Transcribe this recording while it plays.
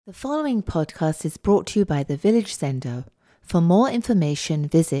The following podcast is brought to you by the Village Zendo. For more information,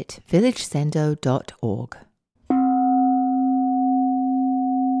 visit villagezendo.org.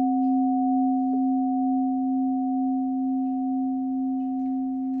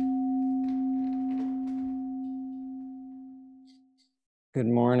 Good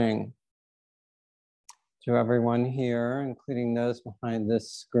morning to everyone here, including those behind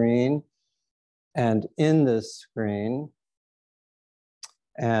this screen and in this screen.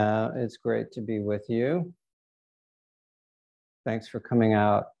 It's great to be with you. Thanks for coming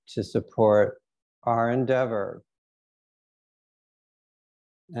out to support our endeavor.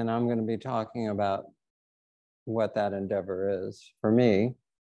 And I'm going to be talking about what that endeavor is for me.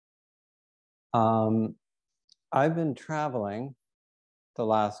 I've been traveling the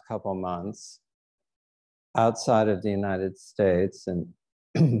last couple months outside of the United States, and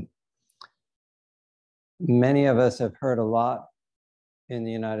many of us have heard a lot in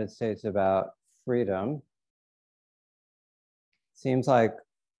the United States about freedom. Seems like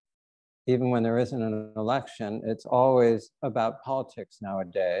even when there isn't an election, it's always about politics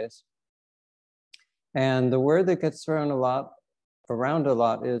nowadays. And the word that gets thrown around a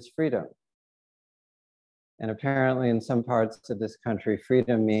lot is freedom. And apparently in some parts of this country,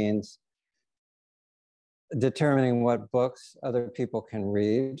 freedom means determining what books other people can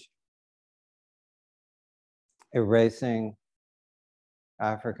read, erasing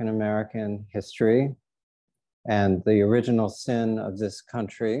African-American history and the original sin of this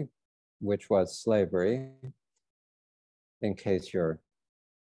country, which was slavery, in case you're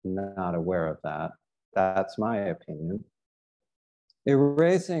not aware of that. That's my opinion.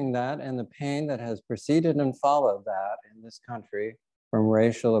 Erasing that and the pain that has preceded and followed that in this country from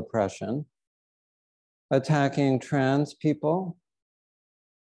racial oppression, attacking trans people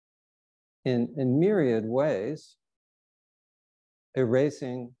in myriad ways,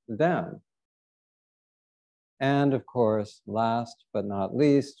 erasing them. And of course, last but not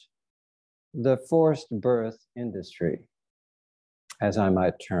least, the forced birth industry, as I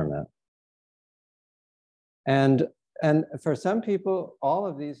might term it. And for some people, all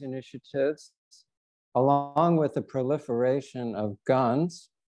of these initiatives, along with the proliferation of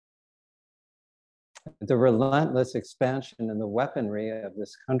guns, the relentless expansion in the weaponry of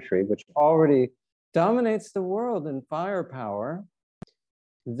this country, which already dominates the world in firepower,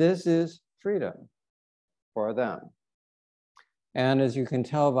 this is freedom for them. And as you can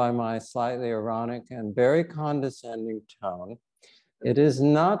tell by my slightly ironic and very condescending tone, it is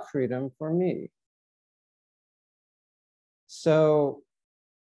not freedom for me. So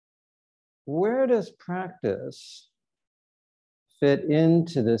where does practice fit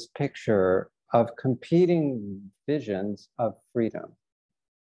into this picture of competing visions of freedom?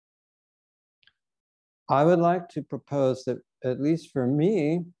 I would like to propose that, at least for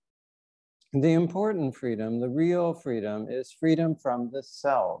me, the important freedom, the real freedom, is freedom from the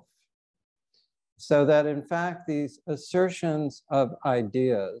self. So that in fact, these assertions of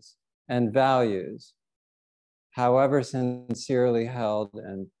ideas and values, however sincerely held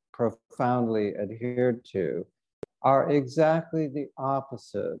and profoundly adhered to, are exactly the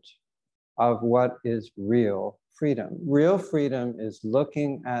opposite of what is real freedom. Real freedom is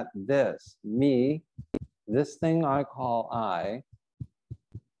looking at this, me, this thing I call I,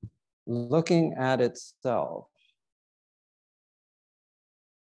 looking at itself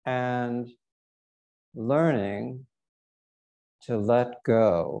and learning to let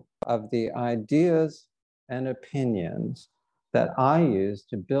go of the ideas and opinions that I use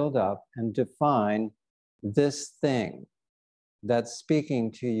to build up and define this thing that's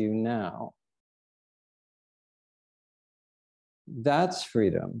speaking to you now. That's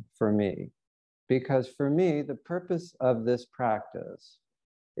freedom for me, because for me, the purpose of this practice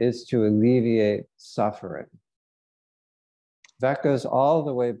is to alleviate suffering. That goes all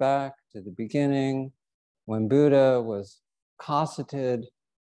the way back to the beginning, when Buddha was cosseted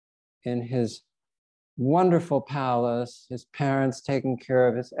in his wonderful palace, his parents taking care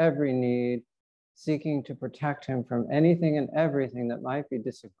of his every need, seeking to protect him from anything and everything that might be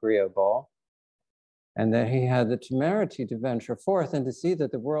disagreeable, and that he had the temerity to venture forth and to see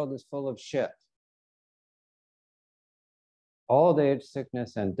that the world is full of shit. Old age,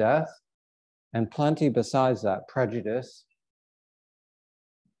 sickness, and death, and plenty besides that, prejudice,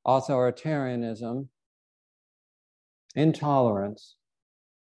 authoritarianism, intolerance,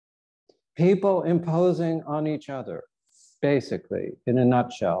 people imposing on each other, basically, in a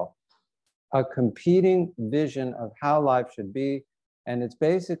nutshell, a competing vision of how life should be, and it's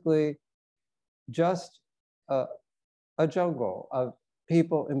basically just a jungle of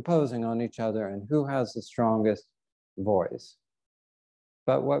people imposing on each other and who has the strongest voice.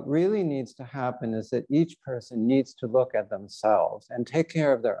 But what really needs to happen is that each person needs to look at themselves and take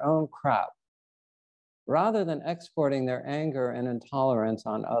care of their own crap, rather than exporting their anger and intolerance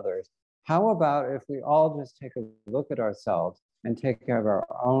on others. How about if we all just take a look at ourselves and take care of our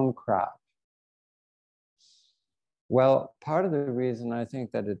own crap? Well, part of the reason I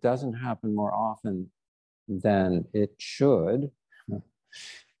think that it doesn't happen more often than it should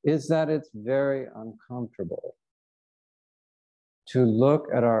is that it's very uncomfortable to look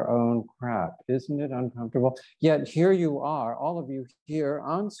at our own crap. Isn't it uncomfortable? Yet here you are, all of you here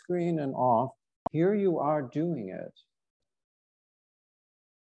on screen and off, here you are doing it.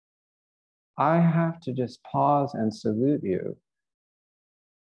 I have to just pause and salute you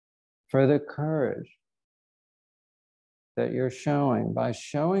for the courage that you're showing by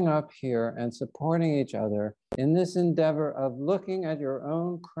showing up here and supporting each other in this endeavor of looking at your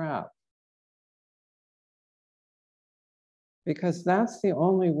own crap. Because that's the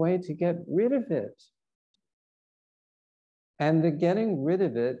only way to get rid of it. And the getting rid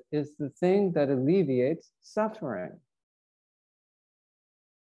of it is the thing that alleviates suffering.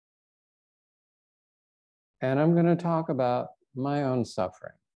 And I'm going to talk about my own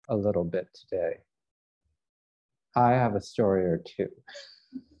suffering a little bit today. I have a story or two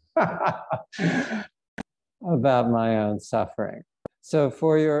about my own suffering. So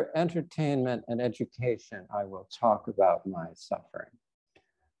for your entertainment and education, I will talk about my suffering.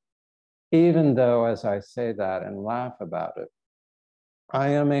 Even though, as I say that and laugh about it, I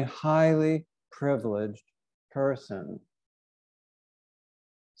am a highly privileged person.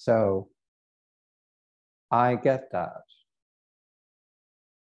 So I get that.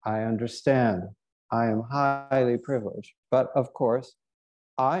 I understand. I am highly privileged. But of course,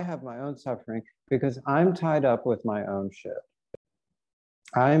 I have my own suffering because I'm tied up with my own shit.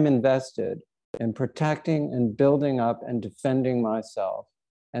 I'm invested in protecting and building up and defending myself.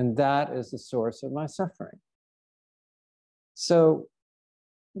 And that is the source of my suffering. So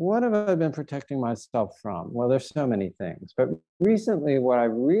what have I been protecting myself from? Well, there's so many things. But recently, what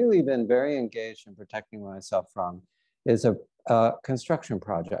I've really been very engaged in protecting myself from is a construction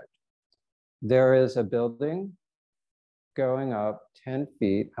project. There is a building going up 10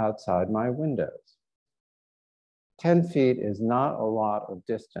 feet outside my windows. 10 feet is not a lot of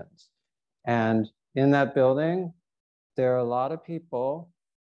distance. And in that building, there are a lot of people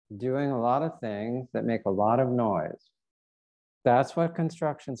doing a lot of things that make a lot of noise. That's what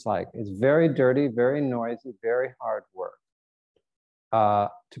construction's like. It's very dirty, very noisy, very hard work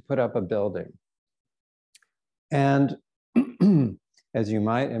to put up a building. And as you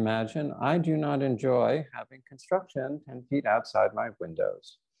might imagine, I do not enjoy having construction 10 feet outside my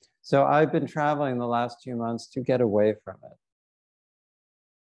windows. So I've been traveling the last 2 months to get away from it.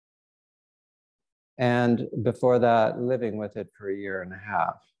 And before that, living with it for 1.5 years.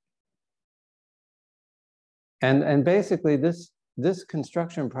 And basically, this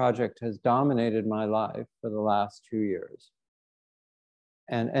construction project has dominated my life for the last 2 years.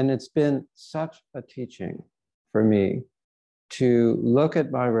 And it's been such a teaching for me to look at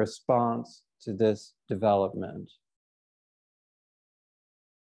my response to this development.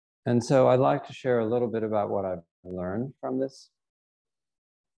 And so I'd like to share a little bit about what I've learned from this.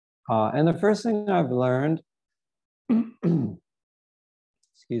 And the first thing I've learned,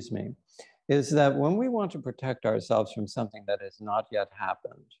 excuse me, is that when we want to protect ourselves from something that has not yet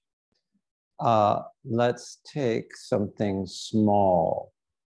happened, let's take something small,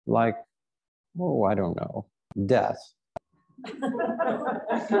 like, oh, I don't know, death.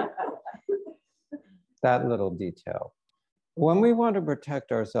 That little detail. When we want to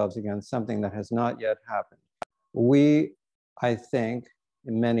protect ourselves against something that has not yet happened, we, I think,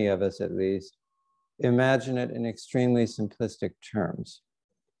 many of us at least, imagine it in extremely simplistic terms.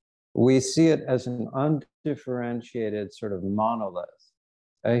 We see it as an undifferentiated sort of monolith,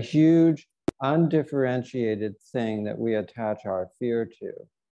 a huge undifferentiated thing that we attach our fear to,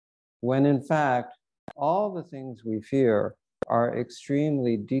 when in fact, all the things we fear are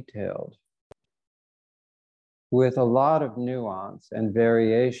extremely detailed, with a lot of nuance and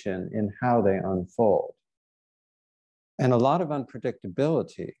variation in how they unfold, and a lot of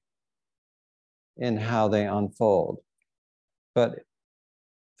unpredictability in how they unfold. But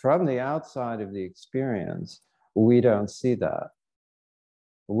from the outside of the experience, we don't see that.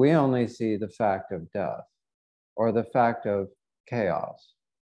 We only see the fact of death, or the fact of chaos,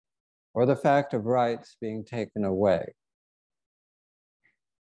 or the fact of rights being taken away,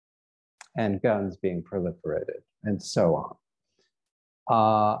 and guns being proliferated, and so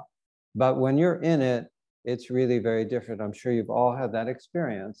on. But when you're in it, it's really very different. I'm sure you've all had that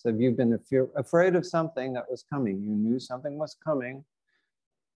experience of you've been afraid of something that was coming. You knew something was coming,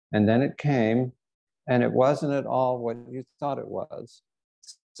 And then it came, and it wasn't at all what you thought it was.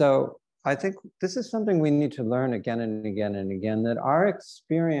 So I think this is something we need to learn again and again and again, that our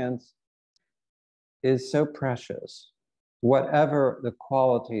experience is so precious. Whatever the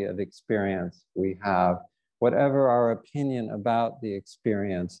quality of experience we have, whatever our opinion about the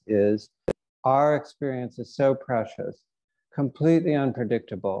experience is, our experience is so precious, completely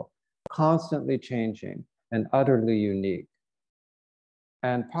unpredictable, constantly changing, and utterly unique.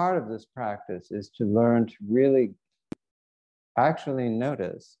 And part of this practice is to learn to really actually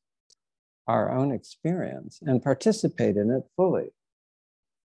notice our own experience and participate in it fully.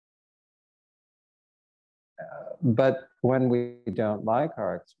 But when we don't like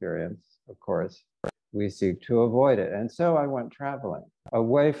our experience, of course, we seek to avoid it. And so I went traveling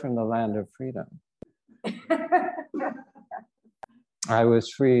away from the land of freedom. I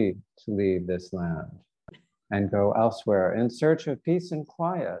was free to leave this land and go elsewhere in search of peace and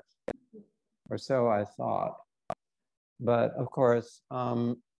quiet, or so I thought. But of course,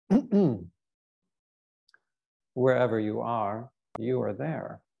 wherever you are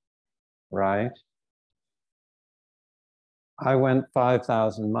there, right? I went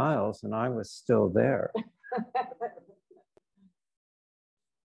 5,000 miles and I was still there.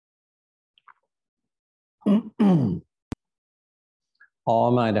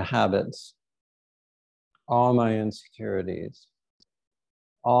 All my habits, all my insecurities,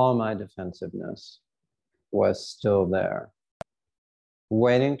 all my defensiveness was still there,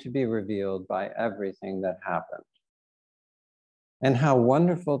 waiting to be revealed by everything that happened. And how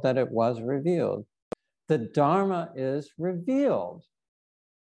wonderful that it was revealed. The Dharma is revealed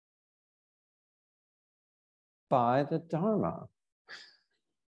by the Dharma.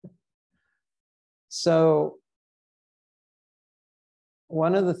 So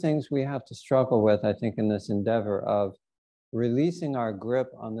one of the things we have to struggle with, I think, in this endeavor of releasing our grip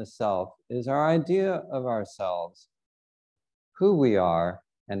on the self is our idea of ourselves, who we are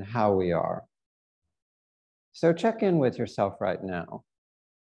and how we are. So check in with yourself right now.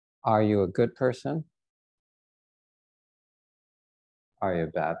 Are you a good person? Are you a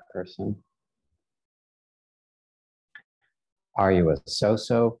bad person? Are you a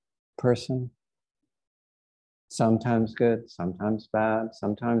so-so person? Sometimes good, sometimes bad,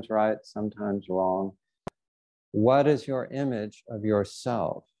 sometimes right, sometimes wrong. What is your image of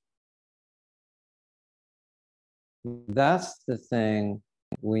yourself? That's the thing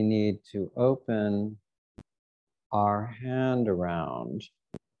we need to open our hand around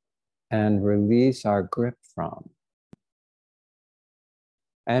and release our grip from.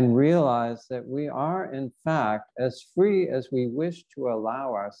 And realize that we are, in fact, as free as we wish to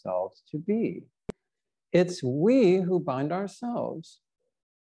allow ourselves to be. It's we who bind ourselves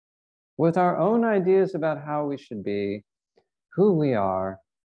with our own ideas about how we should be, who we are,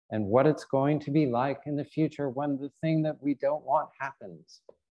 and what it's going to be like in the future when the thing that we don't want happens.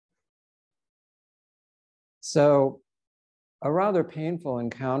 So a rather painful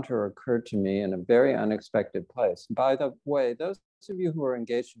encounter occurred to me in a very unexpected place. By the way, those of you who are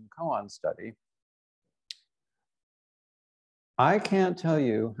engaged in koan study, I can't tell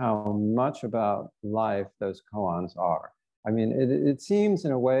you how much about life those koans are. I mean, it seems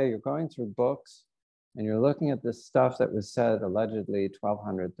in a way you're going through books and you're looking at this stuff that was said allegedly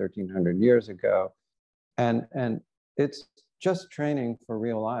 1,200, 1,300 years ago, and it's just training for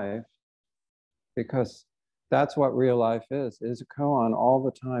real life, because that's what real life is a koan all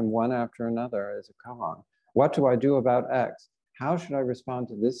the time, one after another is a koan. What do I do about X? How should I respond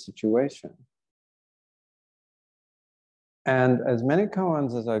to this situation? And as many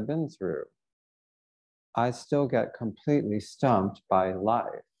koans as I've been through, I still get completely stumped by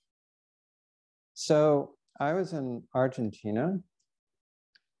life. So I was in Argentina,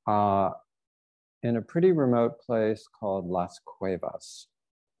 in a pretty remote place called Las Cuevas,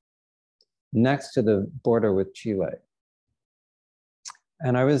 next to the border with Chile.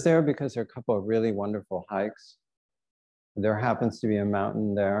 And I was there because there are a couple of really wonderful hikes. There happens to be a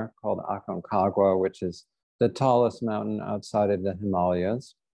mountain there called Aconcagua, which is the tallest mountain outside of the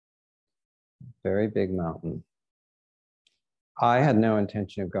Himalayas. Very big mountain. I had no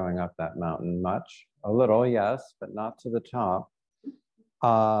intention of going up that mountain much. A little, yes, but not to the top.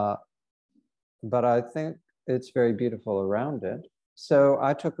 But I think it's very beautiful around it. So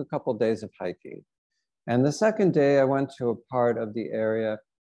I took a couple days of hiking. And the second day I went to a part of the area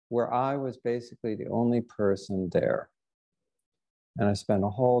where I was basically the only person there. And I spent a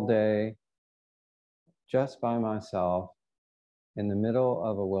whole day just by myself in the middle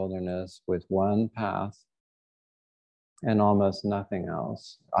of a wilderness with one path and almost nothing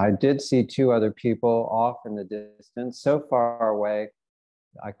else. I did see two other people off in the distance, so far away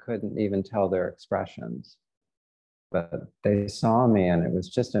I couldn't even tell their expressions. But they saw me, and it was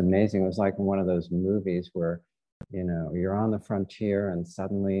just amazing. It was like in one of those movies where, you know, you're on the frontier and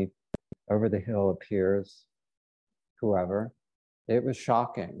suddenly over the hill appears whoever. It was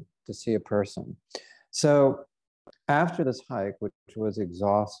shocking to see a person. So after this hike, which was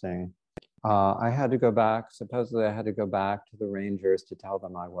exhausting, I had to go back. Supposedly, I had to go back to the rangers to tell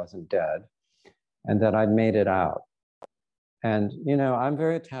them I wasn't dead and that I'd made it out. And, you know, I'm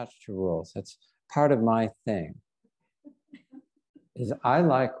very attached to rules. That's part of my thing. Is I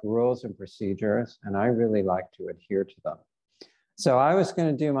like rules and procedures, and I really like to adhere to them. So I was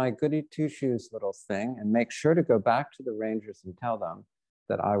going to do my goody two shoes little thing and make sure to go back to the rangers and tell them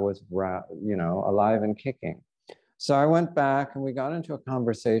that I was, you know, alive and kicking. So I went back and we got into a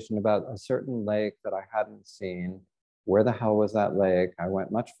conversation about a certain lake that I hadn't seen. Where the hell was that lake? I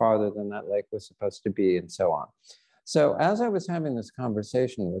went much farther than that lake was supposed to be, and so on. So as I was having this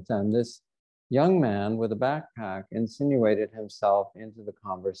conversation with them, this young man with a backpack insinuated himself into the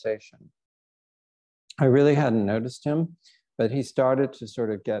conversation. I really hadn't noticed him, but he started to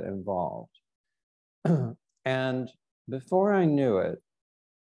sort of get involved. And before I knew it,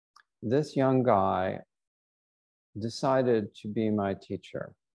 this young guy decided to be my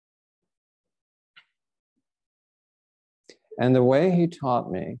teacher. And the way he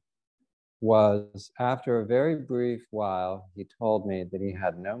taught me was, after a very brief while, he told me that he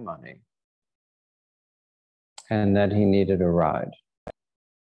had no money and that he needed a ride.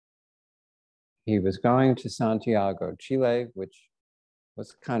 He was going to Santiago, Chile, which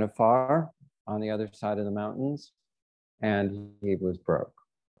was kind of far on the other side of the mountains, and he was broke.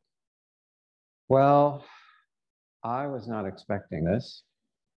 Well, I was not expecting this.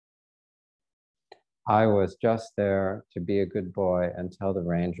 I was just there to be a good boy and tell the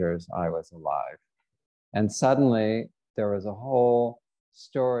rangers I was alive. And suddenly there was a whole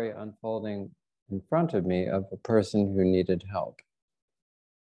story unfolding in front of me of a person who needed help.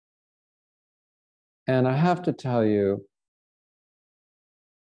 And I have to tell you,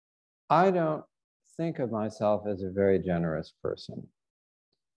 I don't think of myself as a very generous person,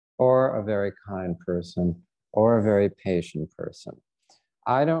 or a very kind person, or a very patient person.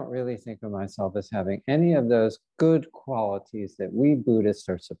 I don't really think of myself as having any of those good qualities that we Buddhists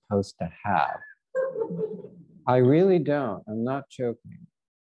are supposed to have. I really don't. I'm not joking.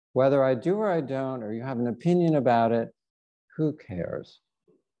 Whether I do or I don't, or you have an opinion about it, who cares?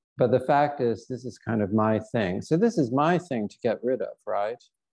 But the fact is, this is kind of my thing. So this is my thing to get rid of, right?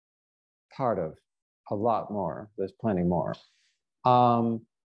 Part of a lot more. There's plenty more.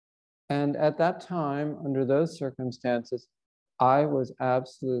 And at that time, under those circumstances, I was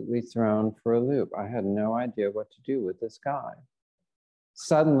absolutely thrown for a loop. I had no idea what to do with this guy.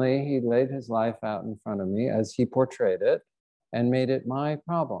 Suddenly, he laid his life out in front of me as he portrayed it and made it my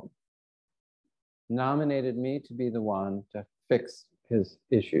problem. Nominated me to be the one to fix his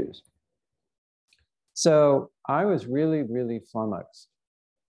issues. So I was really, really flummoxed.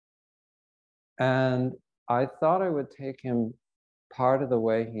 And I thought I would take him part of the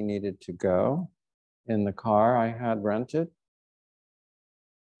way he needed to go in the car I had rented.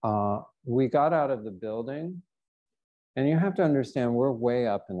 We got out of the building, and you have to understand, we're way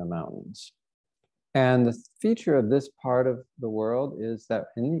up in the mountains. And the feature of this part of the world is that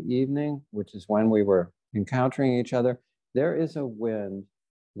in the evening, which is when we were encountering each other, there is a wind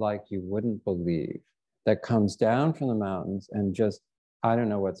like you wouldn't believe that comes down from the mountains and just, I don't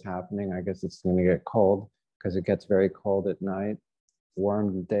know what's happening. I guess it's going to get cold because it gets very cold at night.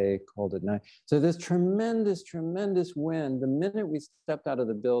 Warm day, cold at night. So this tremendous, tremendous wind, the minute we stepped out of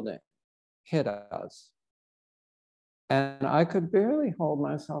the building, hit us. And I could barely hold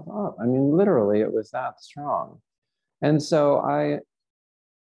myself up. I mean, literally, it was that strong. And so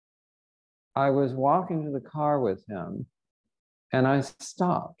I was walking to the car with him, and I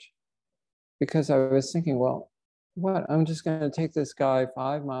stopped because I was thinking, well, what? I'm just going to take this guy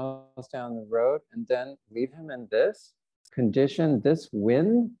 5 miles down the road and then leave him in this condition, this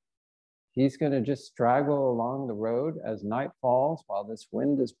wind? He's going to just straggle along the road as night falls while this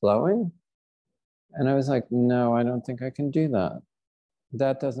wind is blowing? And I was like, no, I don't think I can do that.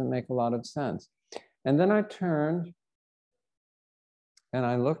 That doesn't make a lot of sense. And then I turned and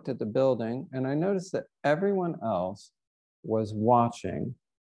I looked at the building, and I noticed that everyone else was watching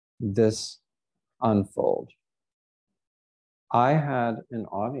this unfold. I had an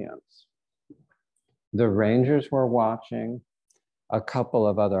audience. The rangers were watching. A couple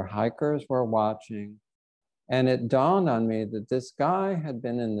of other hikers were watching. And it dawned on me that this guy had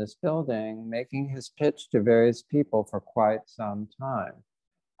been in this building making his pitch to various people for quite some time.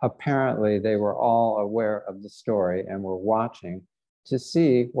 Apparently, they were all aware of the story and were watching to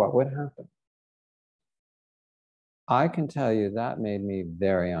see what would happen. I can tell you that made me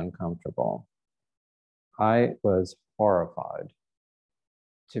very uncomfortable. I was horrified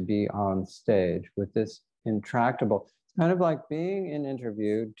to be on stage with this intractable, it's kind of like being in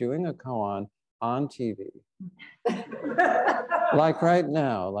interview, doing a koan on TV. Like right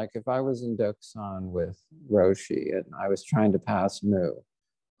now, like if I was in Doksan with Roshi and I was trying to pass Mu,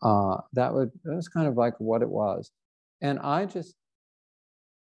 that was kind of like what it was. And I just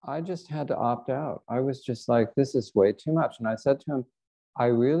had to opt out. I was just like, this is way too much. And I said to him, I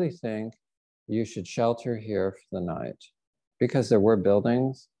really think you should shelter here for the night, because there were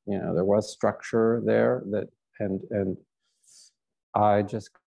buildings, there was structure there and I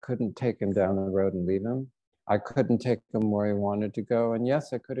just couldn't take him down the road and leave him. I couldn't take him where he wanted to go. And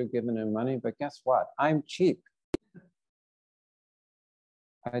yes, I could have given him money, but guess what? I'm cheap.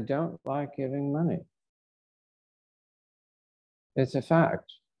 I don't like giving money. It's a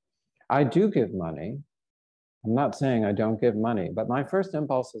fact. I do give money. I'm not saying I don't give money, but my first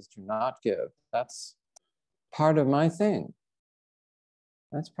impulse is to not give. That's part of my thing.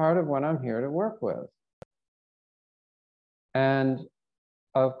 That's part of what I'm here to work with. And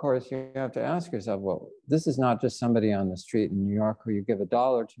of course, you have to ask yourself, well, this is not just somebody on the street in New York who you give $1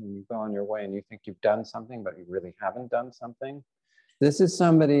 to and you go on your way and you think you've done something, but you really haven't done something. This is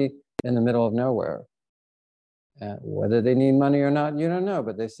somebody in the middle of nowhere. Whether they need money or not, you don't know,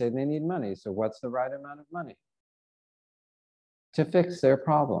 but they say they need money. So what's the right amount of money to fix their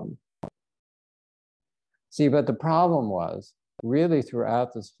problem? See, but the problem was really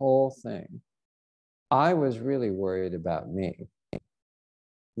throughout this whole thing, I was really worried about me,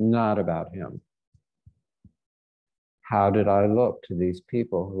 not about him. How did I look to these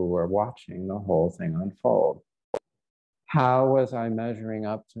people who were watching the whole thing unfold? How was I measuring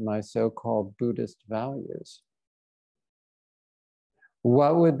up to my so-called Buddhist values?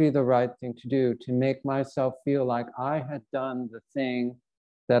 What would be the right thing to do to make myself feel like I had done the thing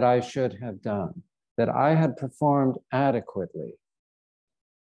that I should have done, that I had performed adequately?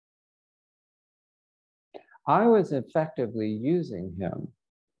 I was effectively using him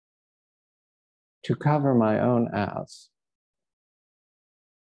to cover my own ass.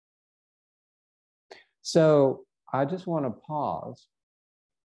 So I just want to pause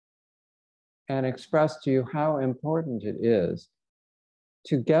and express to you how important it is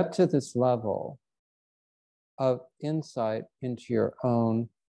to get to this level of insight into your own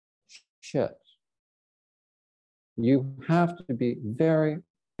shit. You have to be very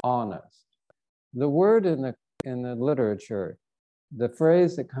honest. The word in the literature, the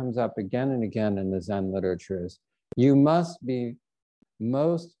phrase that comes up again and again in the Zen literature is, you must be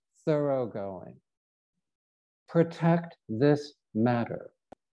most thoroughgoing. Protect this matter.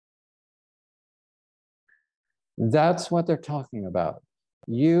 That's what they're talking about.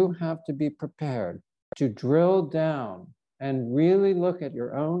 You have to be prepared to drill down and really look at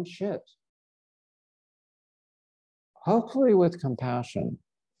your own shit. Hopefully with compassion,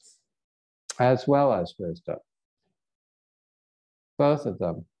 as well as wisdom. Both of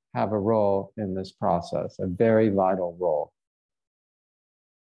them have a role in this process, a very vital role.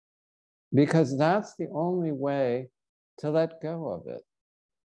 Because that's the only way to let go of it.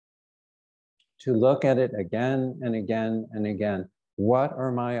 To look at it again and again and again. What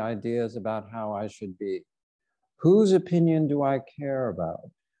are my ideas about how I should be? Whose opinion do I care about?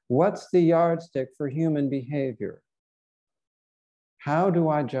 What's the yardstick for human behavior? How do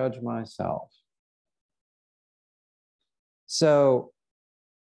I judge myself? So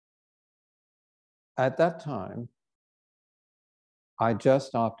at that time, I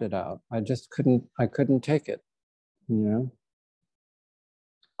just opted out. I couldn't take it,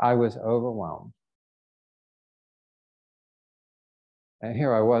 I was overwhelmed. And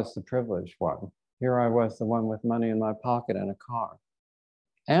here I was, the privileged one. Here I was, the one with money in my pocket and a car.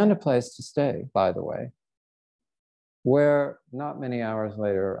 And a place to stay, by the way, where not many hours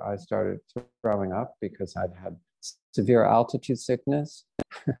later, I started throwing up because I'd had severe altitude sickness.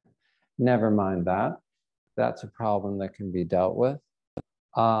 Never mind that. That's a problem that can be dealt with.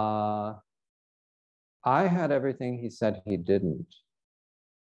 I had everything he said he didn't.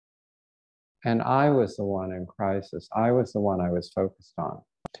 And I was the one in crisis. I was the one I was focused on.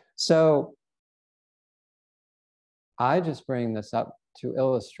 So I just bring this up to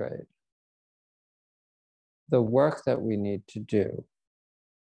illustrate the work that we need to do,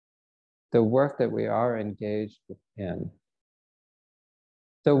 the work that we are engaged in,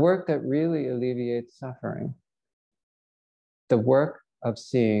 the work that really alleviates suffering, the work of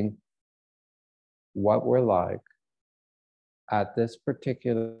seeing what we're like at this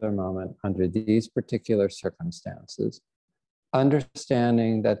particular moment, under these particular circumstances,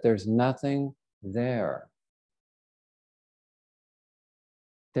 understanding that there's nothing there.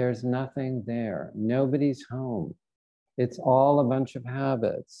 There's nothing there. Nobody's home. It's all a bunch of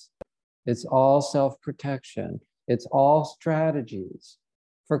habits. It's all self-protection. It's all strategies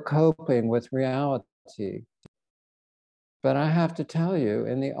for coping with reality. But I have to tell you,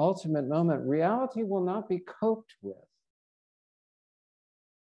 in the ultimate moment, reality will not be coped with.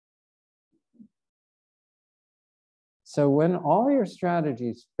 So when all your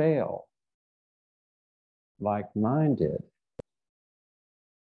strategies fail, like mine did,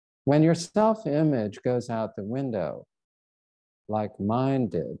 when your self-image goes out the window, like mine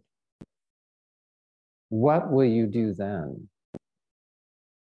did, what will you do then?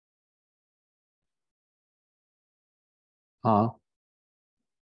 Huh?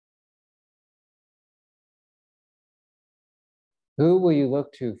 Who will you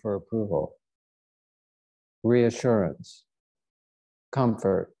look to for approval, reassurance,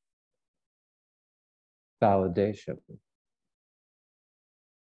 comfort, validation?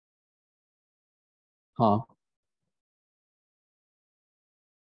 Huh?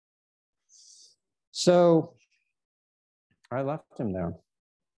 So I left him there.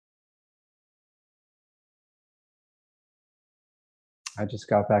 I just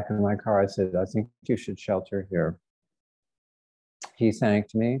got back in my car. I said, I think you should shelter here. He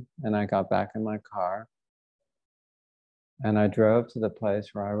thanked me, and I got back in my car. And I drove to the place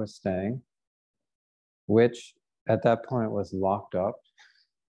where I was staying, which at that point was locked up.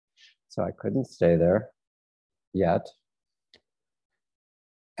 So I couldn't stay there yet.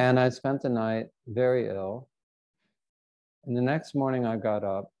 And I spent the night very ill. And the next morning I got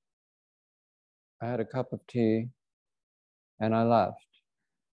up, I had a cup of tea, and I left.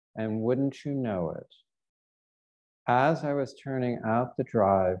 And wouldn't you know it, as I was turning out the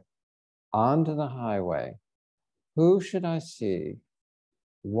drive onto the highway, who should I see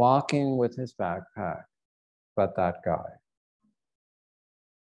walking with his backpack but that guy?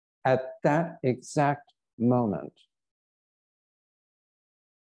 At that exact moment.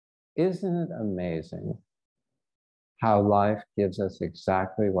 Isn't it amazing how life gives us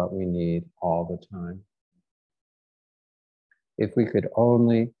exactly what we need all the time? If we could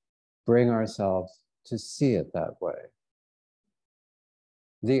only bring ourselves to see it that way.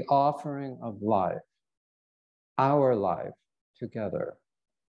 The offering of life, our life together.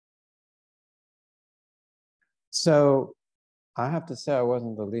 So I have to say I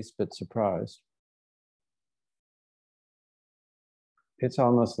wasn't the least bit surprised. It's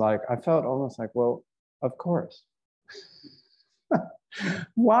almost like, I felt almost like, well, of course.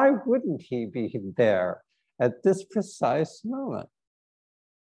 Why wouldn't he be there at this precise moment?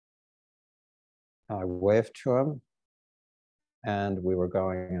 I waved to him, and we were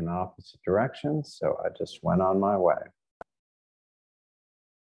going in opposite directions, so I just went on my way.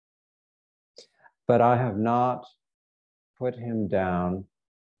 But I have not put him down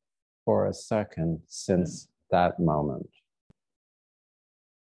for a second since that moment.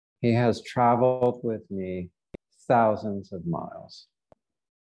 He has traveled with me thousands of miles.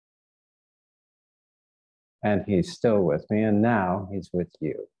 And he's still with me, and now he's with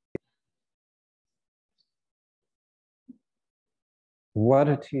you. What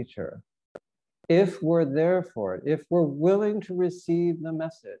a teacher. If we're there for it, if we're willing to receive the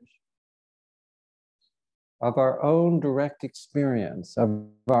message of our own direct experience, of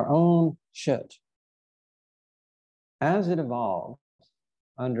our own shit, as it evolves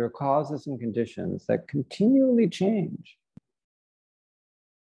under causes and conditions that continually change,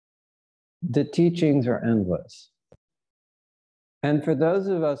 the teachings are endless. And for those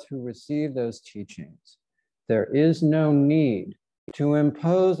of us who receive those teachings, there is no need to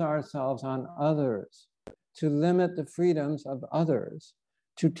impose ourselves on others, to limit the freedoms of others,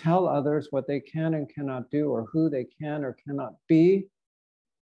 to tell others what they can and cannot do, or who they can or cannot be.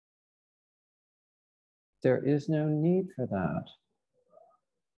 There is no need for that.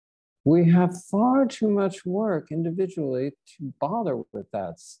 We have far too much work individually to bother with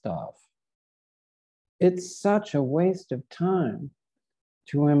that stuff. It's such a waste of time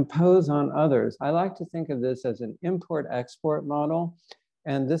to impose on others. I like to think of this as an import-export model.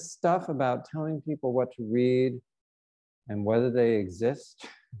 And this stuff about telling people what to read and whether they exist,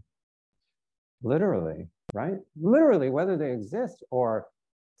 literally, right? Literally, whether they exist or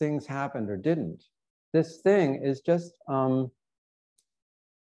things happened or didn't. This thing is just a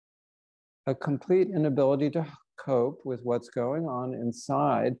complete inability to cope with what's going on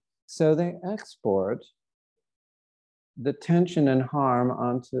inside. So they export the tension and harm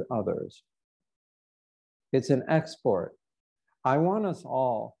onto others. It's an export. I want us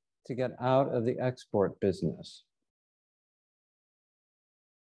all to get out of the export business.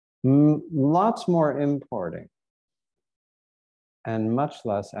 Lots more importing and much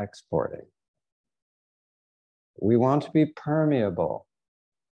less exporting. We want to be permeable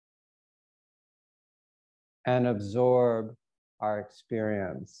and absorb our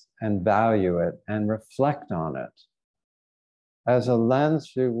experience and value it and reflect on it as a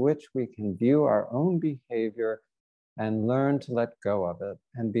lens through which we can view our own behavior and learn to let go of it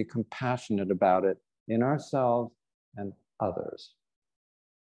and be compassionate about it in ourselves and others.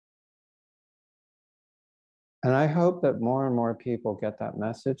 And I hope that more and more people get that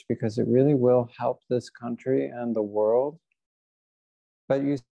message, because it really will help this country and the world. But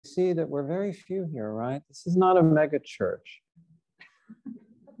you see that we're very few here, right? This is not a mega church.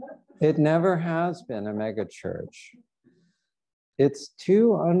 It never has been a mega church. It's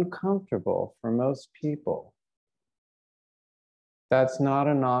too uncomfortable for most people. That's not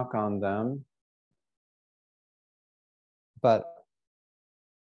a knock on them. But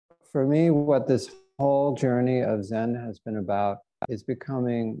for me, what this whole journey of Zen has been about is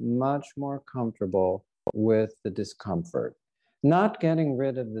becoming much more comfortable with the discomfort, not getting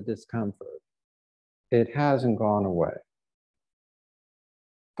rid of the discomfort. It hasn't gone away,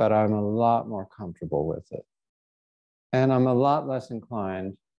 but I'm a lot more comfortable with it. And I'm a lot less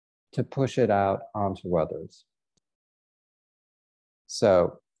inclined to push it out onto others.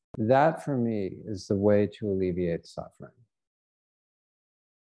 So that for me is the way to alleviate suffering.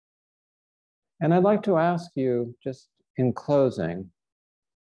 And I'd like to ask you, just in closing,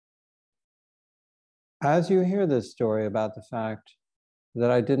 as you hear this story about the fact that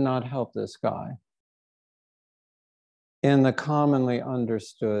I did not help this guy in the commonly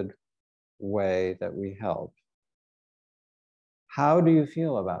understood way that we help, how do you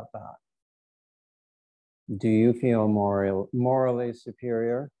feel about that? Do you feel morally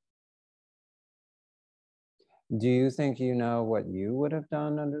superior? Do you think you know what you would have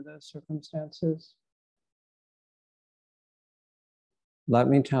done under those circumstances? Let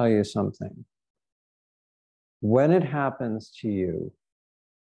me tell you something. When it happens to you,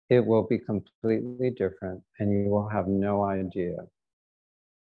 it will be completely different and you will have no idea.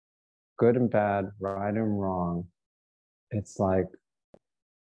 Good and bad, right and wrong. It's like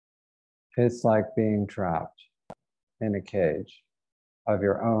being trapped in a cage of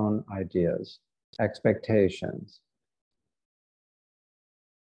your own ideas, expectations.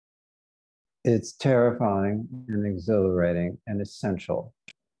 It's terrifying and exhilarating and essential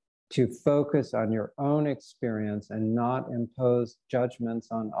to focus on your own experience and not impose judgments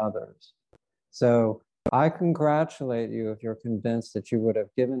on others. So I congratulate you if you're convinced that you would have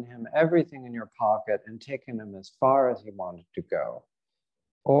given him everything in your pocket and taken him as far as he wanted to go,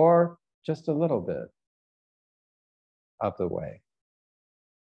 or just a little bit of the way.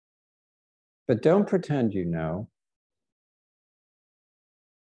 But don't pretend you know.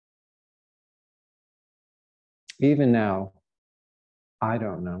 Even now, I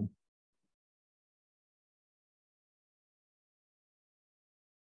don't know.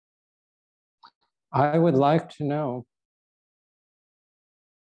 I would like to know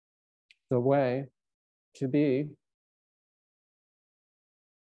the way to be,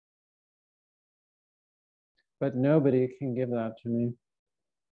 but nobody can give that to me.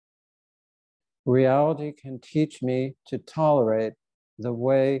 Reality can teach me to tolerate the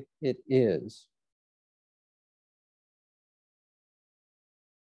way it is.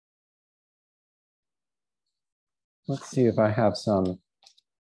 Let's see if I have some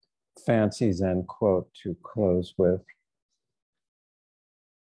fancy Zen quote to close with.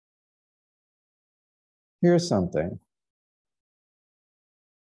 Here's something.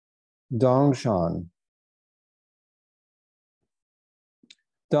 Dongshan.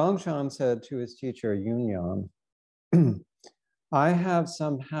 Dongshan said to his teacher, Yunyan, I have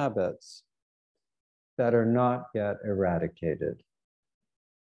some habits that are not yet eradicated.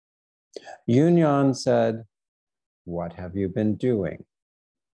 Yunyan said, what have you been doing?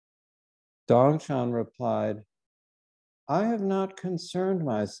 Dongshan replied, I have not concerned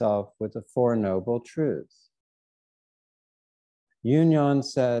myself with the Four Noble Truths. Yunyan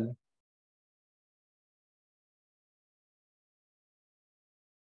said,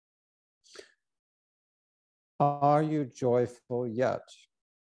 are you joyful yet?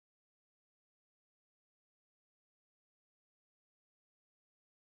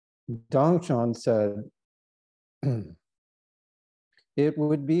 Dongshan said, it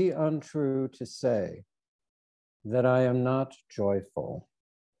would be untrue to say that I am not joyful.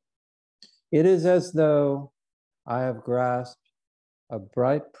 It is as though I have grasped a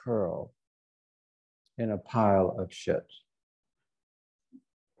bright pearl in a pile of shit.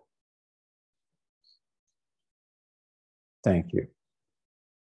 Thank you.